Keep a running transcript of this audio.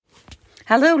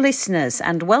Hello, listeners,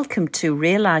 and welcome to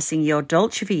Realising Your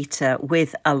Dolce Vita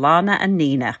with Alana and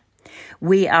Nina.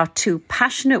 We are two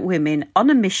passionate women on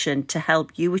a mission to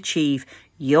help you achieve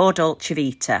your Dolce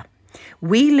Vita.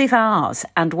 We live ours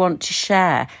and want to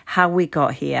share how we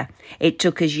got here. It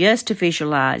took us years to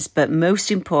visualise, but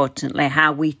most importantly,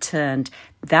 how we turned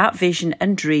that vision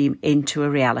and dream into a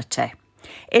reality.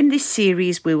 In this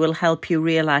series, we will help you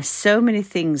realise so many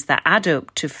things that add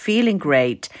up to feeling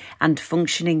great and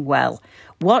functioning well.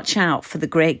 Watch out for the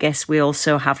great guests we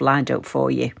also have lined up for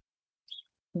you.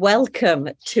 Welcome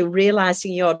to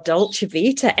Realising Your Dolce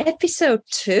Vita, episode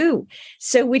 2.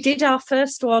 So we did our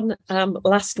first one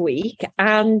last week,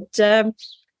 and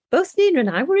both Nina and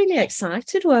I were really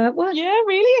excited, weren't we? Yeah,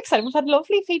 really excited. We've had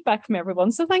lovely feedback from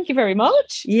everyone, so thank you very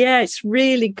much. Yeah, it's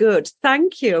really good.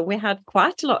 Thank you. We had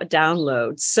quite a lot of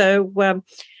downloads, so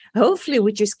hopefully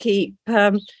we just keep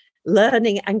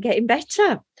learning and getting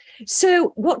better.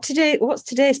 So what's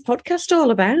today's podcast all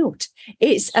about?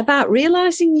 It's about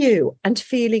realising you and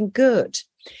feeling good.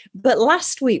 But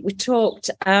last week we talked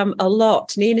a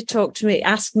lot. Nina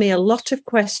asked me a lot of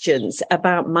questions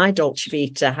about my Dolce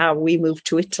Vita, how we moved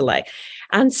to Italy.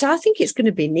 And so I think it's going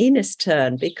to be Nina's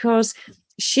turn because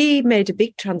she made a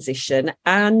big transition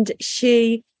and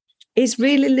she is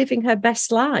really living her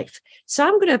best life. So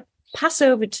I'm going to pass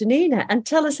over to Nina and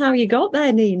tell us how you got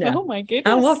there, Nina. Oh, my goodness.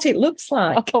 And what it looks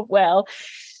like. Oh, well,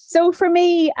 so for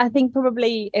me, I think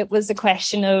probably it was a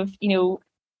question of,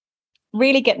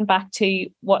 really getting back to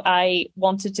what I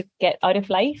wanted to get out of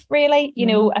life, really.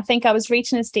 I think I was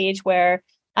reaching a stage where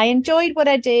I enjoyed what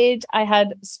I did. I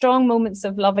had strong moments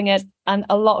of loving it and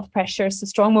a lot of pressure. So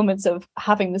strong moments of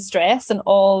having the stress and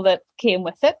all that came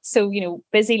with it. So,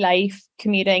 busy life,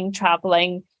 commuting,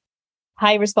 traveling,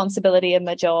 high responsibility in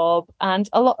my job and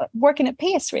a lot working at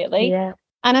pace, really. Yeah.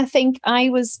 And I think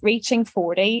I was reaching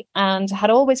 40 and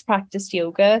had always practiced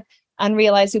yoga and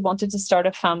realized we wanted to start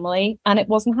a family and it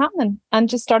wasn't happening, and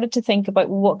just started to think about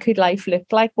what could life look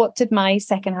like? What did my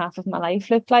second half of my life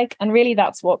look like? And really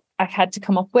that's what I had to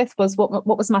come up with, was what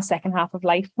was my second half of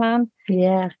life plan.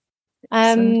 Yeah.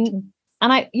 And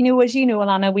I, as you know,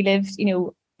 Alana, we lived,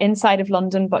 inside of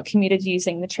London, but commuted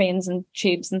using the trains and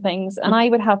tubes and things. And I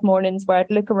would have mornings where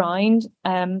I'd look around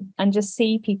and just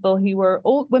see people who were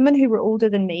women who were older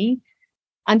than me,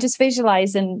 and just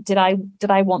visualizing, did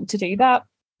I want to do that?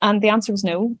 And the answer was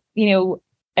no.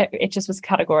 It just was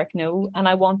categoric no. And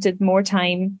I wanted more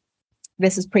time.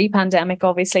 This is pre-pandemic,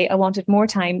 obviously. I wanted more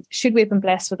time. Should we have been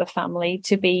blessed with a family,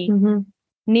 to be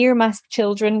near my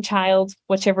child,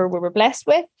 whichever we were blessed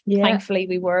with. Yeah. Thankfully,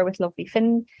 we were with lovely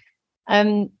Finn.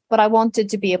 But I wanted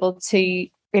to be able to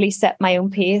really set my own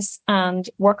pace and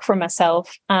work for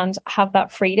myself and have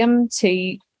that freedom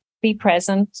to be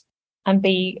present and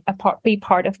be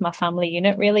part of my family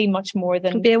unit, really, much more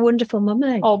than be a wonderful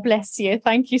mummy. Oh, bless you.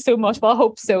 Thank you so much. Well, I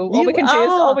hope so. All we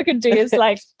can do is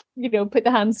put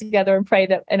the hands together and pray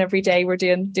that in every day we're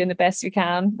doing the best we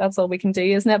can. That's all we can do,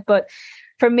 isn't it? But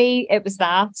for me, it was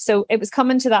that. So it was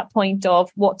coming to that point of,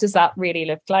 what does that really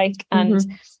look like? And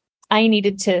I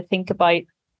needed to think about,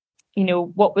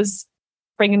 what was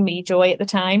bringing me joy at the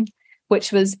time,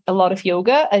 which was a lot of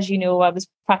yoga. As you know, I was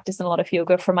practicing a lot of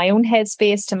yoga for my own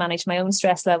headspace, to manage my own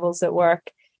stress levels at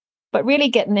work, but really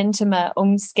getting into my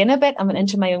own skin a bit,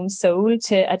 into my own soul,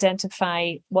 to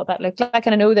identify what that looked like.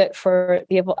 And I know that at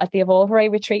the Evolvere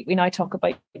retreat, we now talk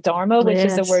about Dharma, which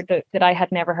is a word that I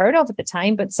had never heard of at the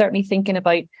time, but certainly thinking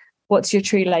about what's your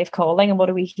true life calling and what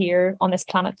are we here on this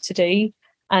planet to do?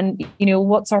 And,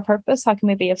 what's our purpose? How can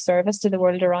we be of service to the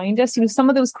world around us? Some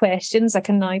of those questions I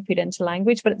can now put into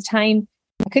language, but at the time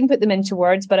I couldn't put them into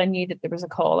words, but I knew that there was a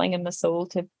calling in my soul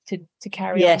to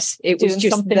carry on. Yes, it was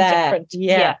just something there. Different.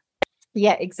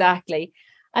 Yeah, exactly.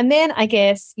 And then I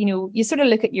guess, you sort of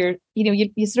look at your,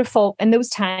 you sort of fall in those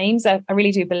times. I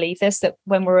really do believe this, that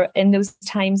when we're in those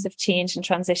times of change and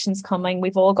transitions coming,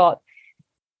 we've all got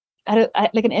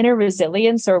like an inner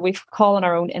resilience, or we call on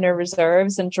our own inner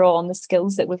reserves and draw on the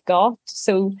skills that we've got.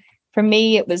 So for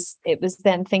me, it was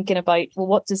then thinking about, well,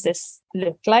 what does this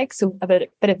look like? So a bit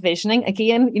of visioning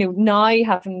again, now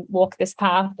having walked this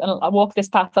path, and I walk this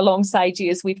path alongside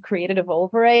you as we've created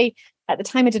Evolvere. At the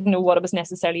time, I didn't know what I was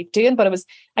necessarily doing, but I was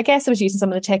using some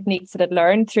of the techniques that I'd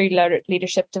learned through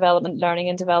leadership development, learning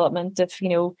and development of,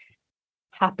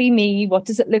 happy me. What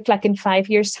does it look like in 5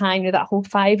 years' time? That whole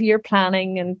 5-year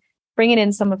planning, and bringing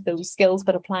in some of those skills,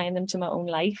 but applying them to my own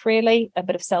life, really, a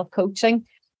bit of self-coaching.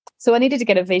 So I needed to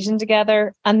get a vision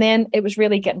together, and then it was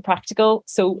really getting practical.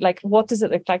 So what does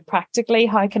it look like practically?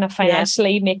 How can I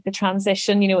financially make the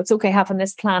transition? It's okay having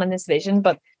this plan and this vision,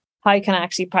 but how can I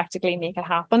actually practically make it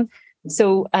happen?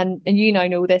 So, and you now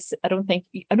know this. I don't think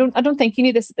you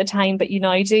knew this at the time, but you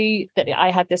now do, that I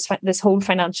had this whole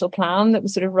financial plan that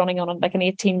was sort of running on like an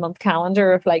 18-month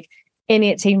calendar of like, in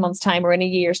 18 months' time or in a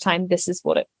year's time, this is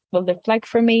what it will look like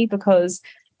for me, because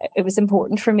it was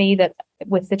important for me that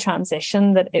with the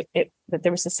transition that that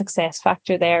there was a success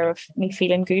factor there of me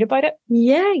feeling good about it.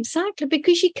 Yeah, exactly.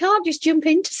 Because you can't just jump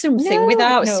into something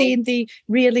without seeing the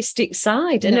realistic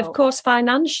side. And of course,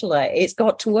 financially, it's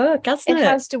got to work, hasn't it? It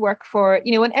has to work for,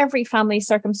 and every family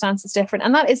circumstance is different.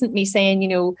 And that isn't me saying,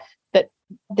 that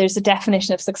there's a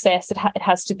definition of success. It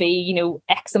has to be,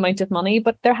 X amount of money,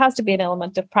 but there has to be an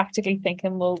element of practically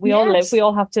thinking, well, we all live, we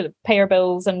all have to pay our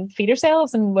bills and feed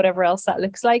ourselves and whatever else that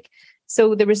looks like.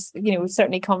 So there was,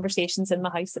 certainly conversations in my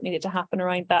house that needed to happen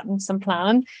around that and some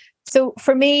planning. So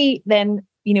for me, then,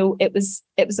 it was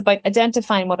about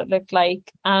identifying what it looked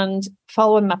like and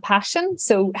following my passion.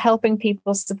 So helping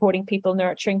people, supporting people,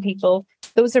 nurturing people.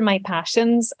 Those are my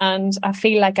passions. And I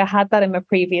feel like I had that in my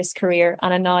previous career,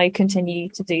 and I now continue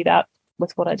to do that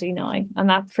with what I do now. And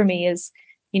that for me is,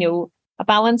 a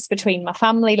balance between my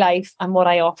family life and what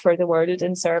I offer the world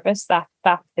in service. That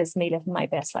is me living my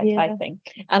best life, I think.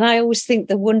 And I always think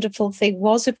the wonderful thing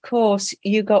was, of course,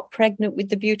 you got pregnant with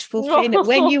the beautiful Finn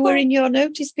when you were in your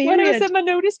notice period. When I was in my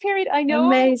notice period, I know.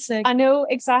 Amazing. I know,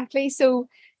 exactly. So,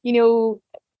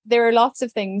 there are lots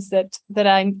of things that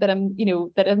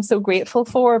I'm so grateful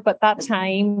for, but that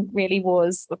time really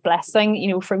was a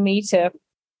blessing, for me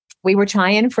we were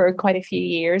trying for quite a few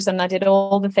years, and I did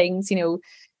all the things,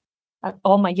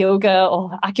 all my yoga,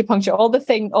 all acupuncture, all the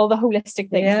holistic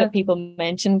things that people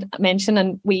mention,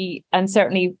 and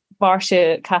certainly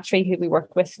Varsha Khatri, who we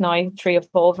work with now through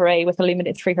Evolve Array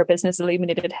through her business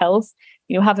Illuminated Health,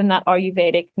 having that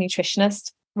Ayurvedic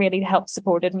nutritionist really helped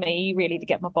supported me really to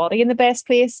get my body in the best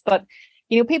place. But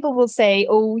people will say,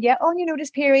 oh yeah, on your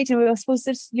notice period, I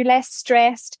suppose you're less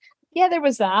stressed. Yeah, there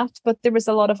was that, but there was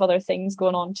a lot of other things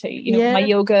going on too. My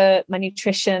yoga, my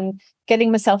nutrition,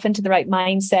 getting myself into the right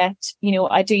mindset.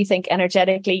 I do think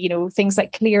energetically, things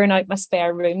like clearing out my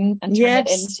spare room and turn it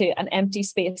into an empty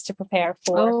space to prepare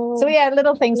for. So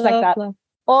little things like that.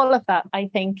 All of that, I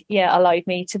think, allowed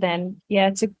me to then,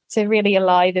 to really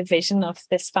allow the vision of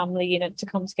this family unit to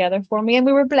come together for me. And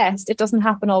we were blessed. It doesn't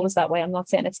happen always that way. I'm not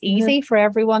saying it's easy for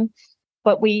everyone,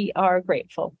 but we are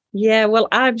grateful. Yeah, well,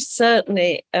 I'm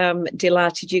certainly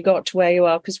delighted you got to where you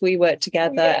are, because we work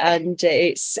together, and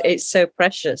it's so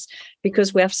precious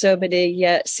because we have so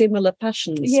many similar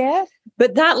passions. Yeah.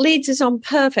 But that leads us on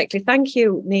perfectly. Thank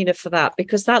you, Nina, for that,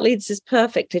 because that leads us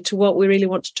perfectly to what we really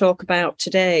want to talk about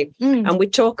today. And we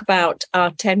talk about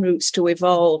our 10 routes to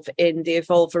evolve in the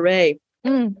Evolve Array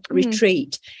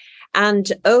retreat.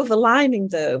 And overlying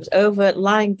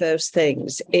those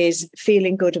things is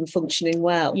feeling good and functioning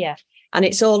well. Yeah. And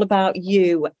it's all about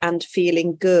you and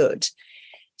feeling good.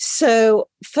 So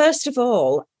first of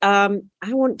all, I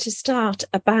want to start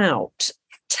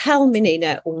tell me,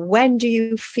 Nina, when do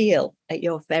you feel at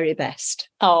your very best?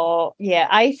 Oh, yeah.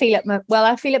 I feel at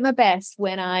my best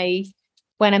when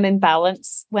I'm in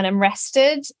balance, when I'm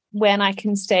rested, when I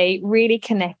can stay really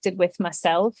connected with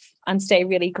myself and stay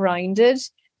really grounded.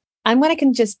 And when I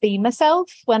can just be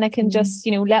myself, when I can just,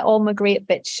 let all my great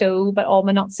bits show, but all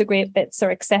my not so great bits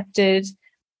are accepted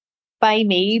by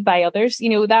me, by others,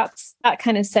 that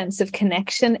kind of sense of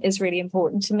connection is really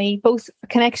important to me, both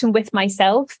connection with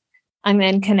myself and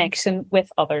then connection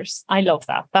with others. I love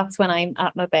that. That's when I'm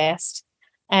at my best.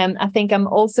 I think I'm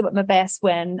also at my best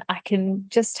when I can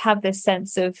just have this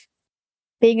sense of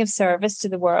being of service to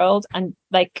the world, and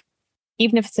like,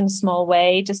 even if it's in a small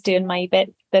way, just doing my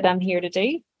bit that I'm here to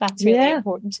do. That's really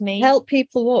important to me. Help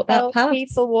people walk that path. Help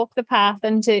people walk the path,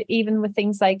 and to even with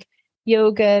things like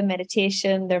yoga,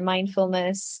 meditation, their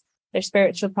mindfulness, their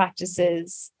spiritual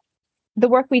practices, the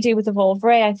work we do with Evolve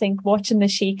Array, I think watching the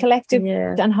She Collective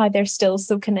and how they're still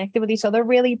so connected with each other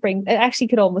really it actually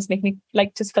could almost make me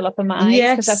like just fill up in my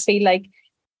eyes, because I feel like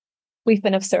we've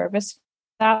been of service.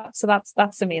 So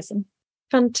that's amazing.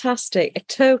 Fantastic. I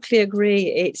totally agree.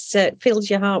 It fills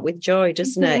your heart with joy,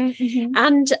 doesn't it? Mm-hmm.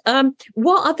 And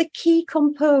what are the key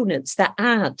components that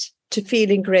add to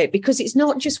feeling great? Because it's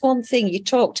not just one thing. You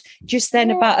talked just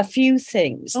then about a few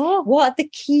things. What are the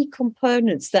key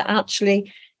components that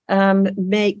actually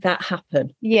make that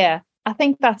happen? Yeah, I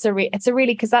think it's a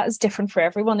really, because that is different for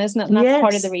everyone, isn't it? And that's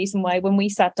part of the reason why when we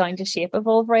sat down to shape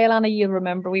Evolve Array, Alana, you'll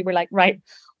remember we were like, right,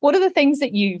 what are the things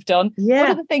that you've done? What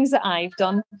are the things that I've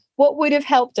done? What would have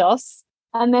helped us?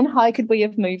 And then how could we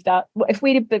have moved that? If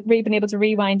we'd have been able to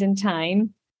rewind in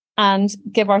time and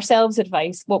give ourselves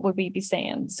advice, what would we be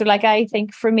saying? So like, I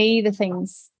think for me, the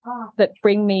things that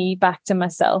bring me back to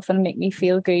myself and make me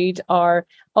feel good are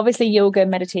obviously yoga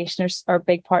and meditation are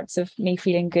big parts of me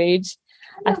feeling good.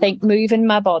 I think moving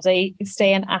my body,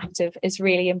 staying active is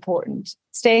really important.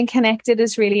 Staying connected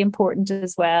is really important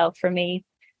as well for me.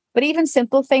 But even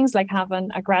simple things like having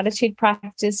a gratitude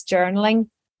practice, journaling,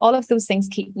 all of those things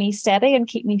keep me steady and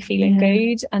keep me feeling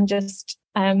good. And just,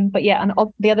 but yeah, and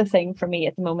the other thing for me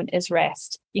at the moment is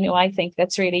rest. You know, I think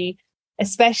that's really,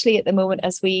 especially at the moment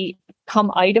as we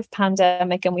come out of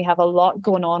pandemic and we have a lot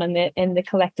going on in the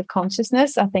collective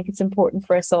consciousness, I think it's important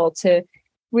for us all to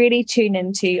really tune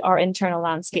into our internal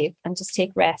landscape and just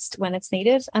take rest when it's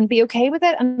needed and be okay with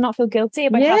it and not feel guilty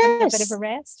about having a bit of a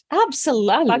rest.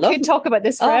 Absolutely. I could talk about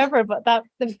this forever, but that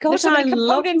I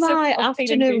love my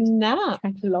afternoon nap.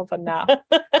 I love a nap.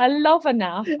 I love a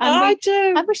nap. And I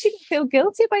do. And we shouldn't feel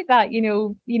guilty about that. You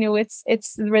know, it's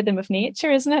the rhythm of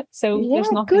nature, isn't it? So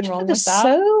there's nothing wrong with that. Good for the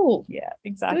soul. Yeah,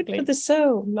 exactly. Good for the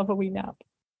soul. Love a wee nap.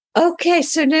 Okay,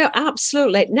 so no,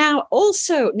 absolutely. Now,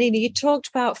 also, Nina, we've talked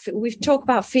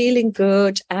about feeling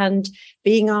good and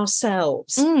being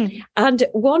ourselves. And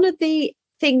one of the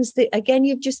things that, again,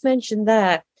 you've just mentioned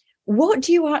there, what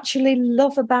do you actually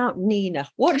love about Nina?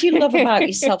 What do you love about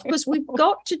yourself? Because we've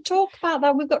got to talk about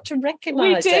that. We've got to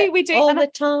recognise we do all the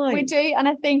time. We do. And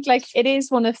I think like it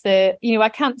is one of the, you know, I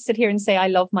can't sit here and say I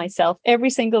love myself every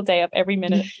single day of every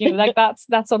minute. You know, like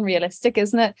that's unrealistic,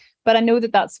 isn't it? But I know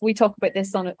we talk about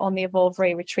this on the Evolve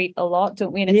Ray retreat a lot,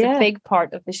 don't we? And it's a big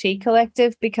part of the She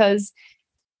Collective because,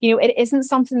 you know, it isn't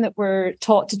something that we're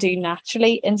taught to do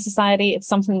naturally in society. It's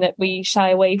something that we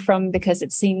shy away from because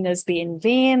it's seen as being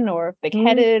vain or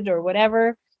big-headed or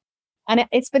whatever. And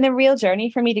it's been a real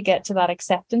journey for me to get to that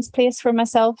acceptance place for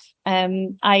myself.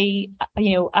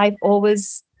 I've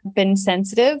always been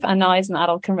sensitive, and now as an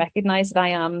adult can recognize that I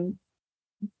am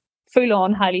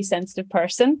full-on highly sensitive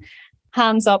person.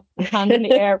 Hands up, hand in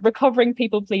the air, recovering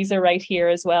people pleaser right here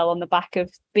as well on the back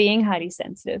of being highly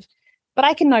sensitive. But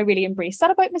I can now really embrace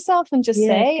that about myself and just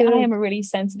say I am a really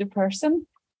sensitive person.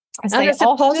 And it's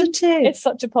a positive. It's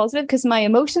such a positive because my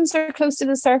emotions are close to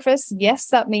the surface. Yes,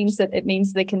 that means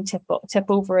they can tip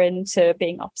over into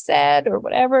being upset or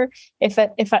whatever if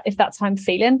that's how I'm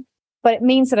feeling. But it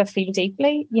means that I feel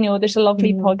deeply. You know, there's a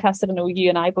lovely podcast that I know you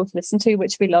and I both listen to,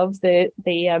 which we love, the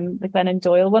Glennon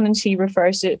Doyle one, and she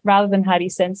refers to, rather than highly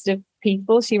sensitive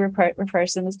people, she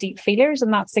refers to them as deep feelers,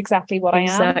 and that's exactly what I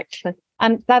am. Exactly.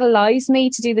 And that allows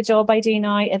me to do the job I do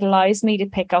now. It allows me to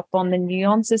pick up on the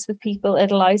nuances with people.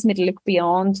 It allows me to look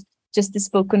beyond just the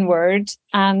spoken word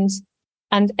and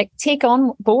take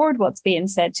on board what's being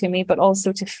said to me, but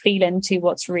also to feel into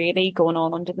what's really going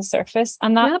on under the surface.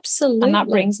 And that absolutely, and that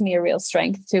brings me a real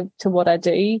strength to what I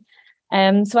do.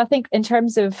 So I think in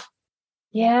terms of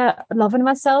loving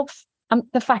myself,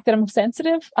 the fact that I'm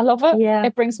sensitive, I love it. Yeah.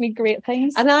 It brings me great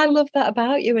things. And I love that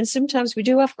about you. And sometimes we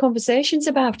do have conversations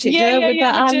about it.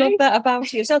 I love that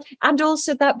about you. So, and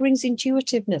also that brings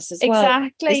intuitiveness as well.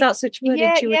 Exactly. Is that such a word,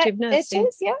 intuitiveness? Yeah, it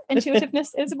is, yeah.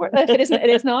 Intuitiveness is a word. If it isn't, it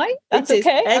is now. That's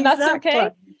okay. And that's okay.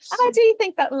 And I do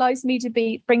think that allows me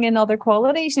to bring in other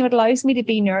qualities. You know, it allows me to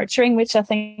be nurturing, which I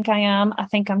think I am. I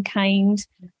think I'm kind.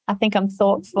 I think I'm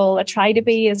thoughtful. I try to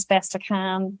be as best I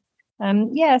can.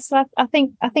 So I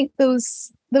think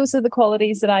those are the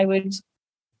qualities that I would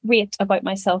rate about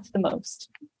myself the most.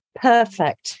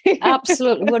 Perfect.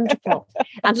 Absolutely wonderful.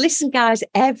 And listen, guys,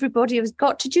 everybody has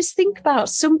got to just think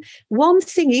about one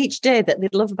thing each day that they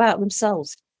love about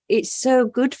themselves. It's so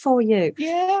good for you.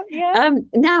 Yeah.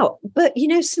 Now, but you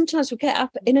know, sometimes we get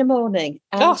up in the morning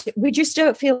and we just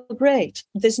don't feel great.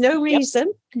 There's no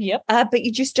reason. Yep. But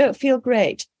you just don't feel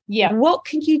great. Yeah. What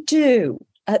can you do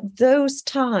at those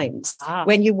times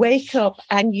when you wake up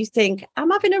and you think,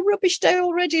 I'm having a rubbish day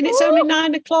already and it's only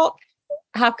 9 o'clock?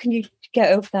 How can you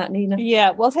get over that, Nina? Yeah,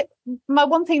 well, my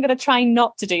one thing that I try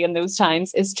not to do in those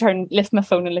times is lift my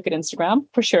phone and look at Instagram,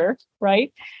 for sure,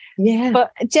 right? Yeah.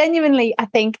 But genuinely, I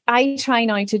think I try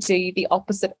now to do the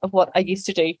opposite of what I used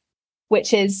to do,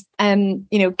 which is,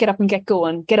 get up and get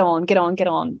going, get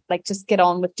on, like just get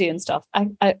on with doing stuff.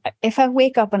 If I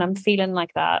wake up and I'm feeling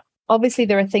like that, obviously,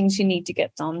 there are things you need to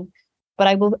get done, but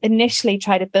I will initially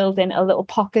try to build in a little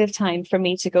pocket of time for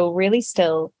me to go really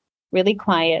still, really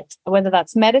quiet, whether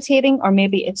that's meditating or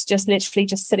maybe it's just literally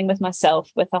just sitting with myself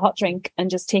with a hot drink and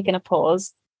just taking a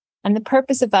pause. And the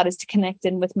purpose of that is to connect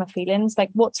in with my feelings, like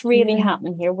what's really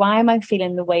happening here? Why am I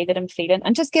feeling the way that I'm feeling?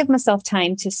 And just give myself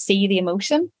time to see the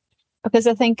emotion. Because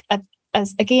I think,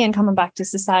 as again, coming back to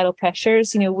societal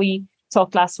pressures, you know, we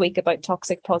talked last week about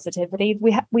toxic positivity.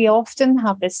 We often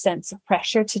have this sense of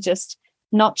pressure to just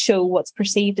not show what's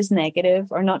perceived as negative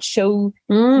or not show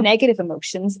negative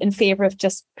emotions in favor of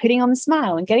just putting on the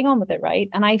smile and getting on with it, right?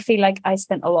 And I feel like I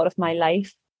spent a lot of my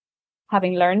life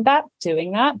having learned that,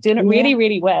 doing it really,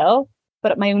 really well,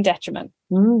 but at my own detriment.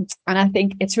 And I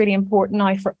think it's really important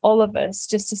now for all of us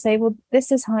just to say, well,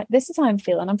 this is how I'm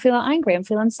feeling. I'm feeling angry. I'm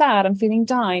feeling sad. I'm feeling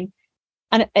down.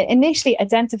 And initially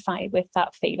identify with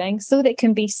that feeling so that it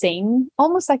can be seen,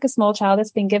 almost like a small child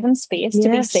that's been given space to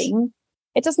be seen.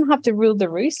 It doesn't have to rule the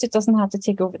roost. It doesn't have to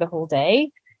take over the whole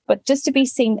day, but just to be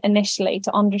seen initially,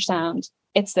 to understand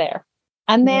it's there.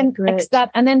 And then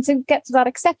and then to get to that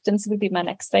acceptance would be my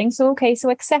next thing. So, okay, so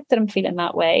accept that I'm feeling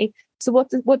that way. So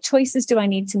what choices do I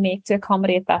need to make to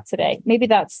accommodate that today? Maybe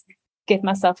that's give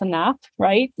myself a nap,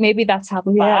 right? Maybe that's have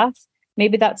a bath.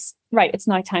 Maybe that's right. It's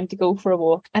now time to go for a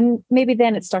walk. And maybe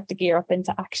then it start to gear up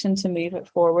into action to move it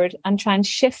forward and try and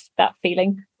shift that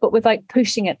feeling, but without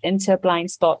pushing it into a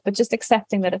blind spot, but just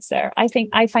accepting that it's there. I think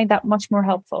I find that much more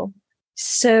helpful.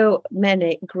 So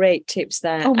many great tips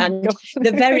there. And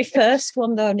the very first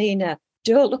one though, Nina,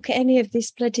 don't look at any of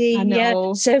this bloody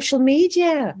social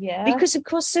media. Yeah. Because, of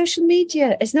course, social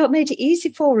media has not made it easy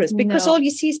for us because all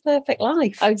you see is perfect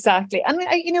life. Exactly. And,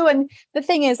 and the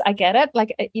thing is, I get it.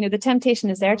 Like, the temptation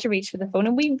is there to reach for the phone.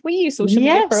 And we use social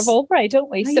media for a whole right,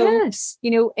 don't we? So,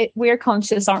 we're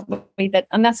conscious, aren't we? That,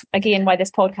 and that's, again, why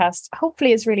this podcast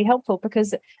hopefully is really helpful,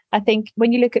 because I think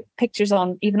when you look at pictures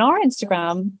on even our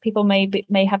Instagram, people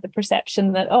may have the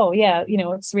perception that,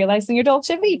 it's realizing your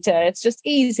Dolce Vita. It's just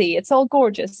easy. It's all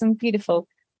gorgeous and beautiful.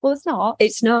 Well, it's not.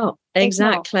 It's not.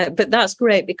 Exactly. But that's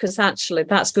great, because actually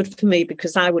that's good for me,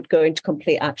 because I would go into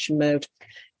complete action mode.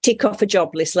 Tick off a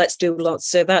job list. Let's do lots.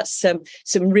 So that's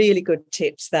some really good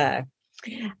tips there.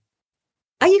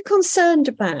 Are you concerned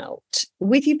about,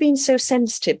 with you being so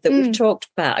sensitive that we've talked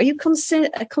about, are you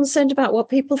concerned about what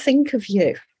people think of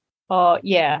you? Oh,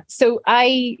 yeah. So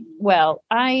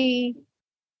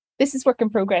this is work in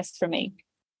progress for me.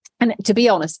 And to be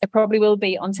honest, it probably will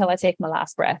be until I take my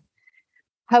last breath.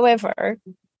 However,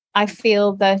 I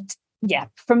feel that,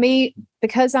 for me,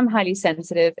 because I'm highly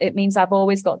sensitive, it means I've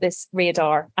always got this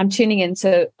radar. I'm tuning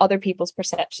into other people's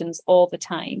perceptions all the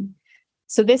time.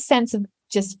 So this sense of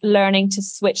just learning to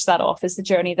switch that off is the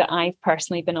journey that I've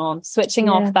personally been on, switching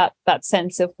off that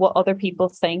sense of what other people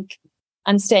think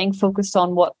and staying focused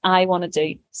on what I want to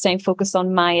do, staying focused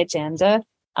on my agenda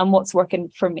and what's working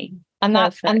for me. And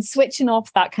and switching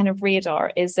off that kind of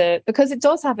radar is because it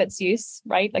does have its use,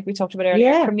 right? Like we talked about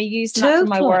earlier, for me using that for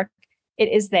my work, it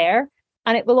is there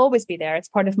and it will always be there. It's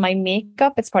part of my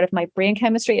makeup. It's part of my brain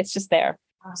chemistry. It's just there.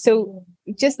 So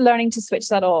just learning to switch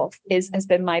that off has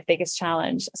been my biggest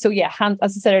challenge. So as I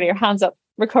said earlier, hands up,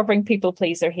 recovering people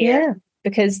pleaser here,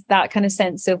 because that kind of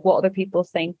sense of what other people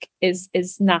think is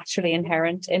naturally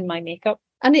inherent in my makeup.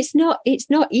 And it's not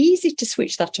easy to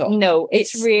switch that off. No,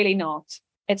 it's really not.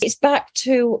 It's back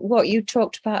to what you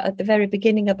talked about at the very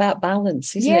beginning about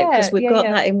balance, isn't it? Because we've got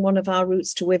that in one of our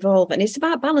routes to evolve. And it's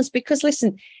about balance because,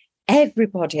 listen,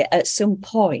 everybody at some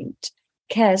point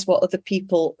cares what other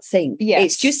people think. Yes.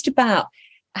 It's just about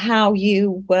how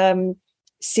you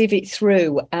sieve it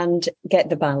through and get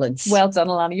the balance. Well done,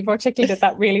 Alana. You've articulated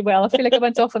that really well. I feel like I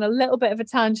went off on a little bit of a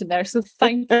tangent there. So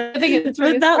thank you. I think it's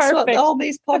really that's perfect. What all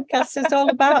these podcasts is all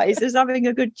about, is just having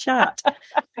a good chat.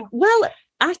 Well,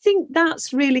 I think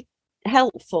that's really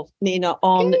helpful, Nina,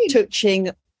 on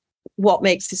touching what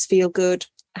makes us feel good,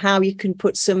 how you can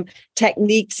put some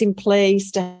techniques in place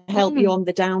to help you on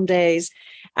the down days.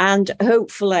 And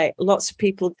hopefully lots of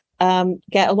people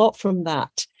get a lot from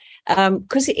that.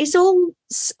 Because it is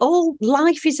all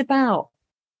life is about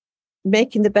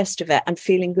making the best of it and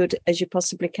feeling good as you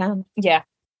possibly can. Yeah,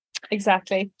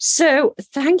 exactly. So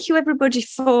thank you, everybody,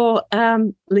 for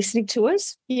listening to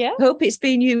us. Yeah. Hope it's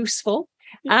been useful.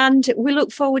 And we look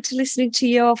forward to listening to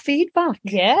your feedback.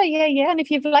 Yeah. And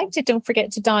if you've liked it, don't forget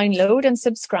to download and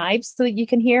subscribe so that you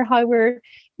can hear how we're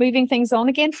moving things on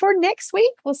again for next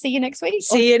week. We'll see you next week.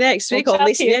 See you next week.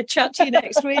 Chat to you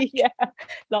next week. Yeah.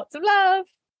 Lots of love.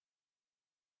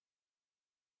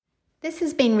 This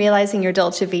has been Realising Your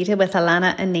Dolce Vita with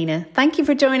Alana and Nina. Thank you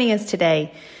for joining us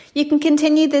today. You can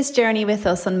continue this journey with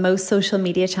us on most social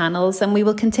media channels, and we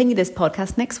will continue this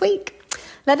podcast next week.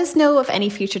 Let us know of any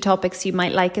future topics you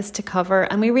might like us to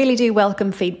cover, and we really do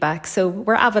welcome feedback. So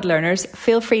we're avid learners.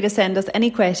 Feel free to send us any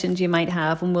questions you might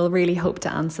have, and we'll really hope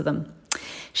to answer them.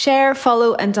 Share,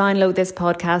 follow and download this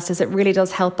podcast, as it really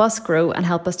does help us grow and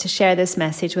help us to share this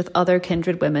message with other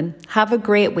kindred women. Have a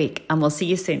great week, and we'll see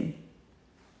you soon.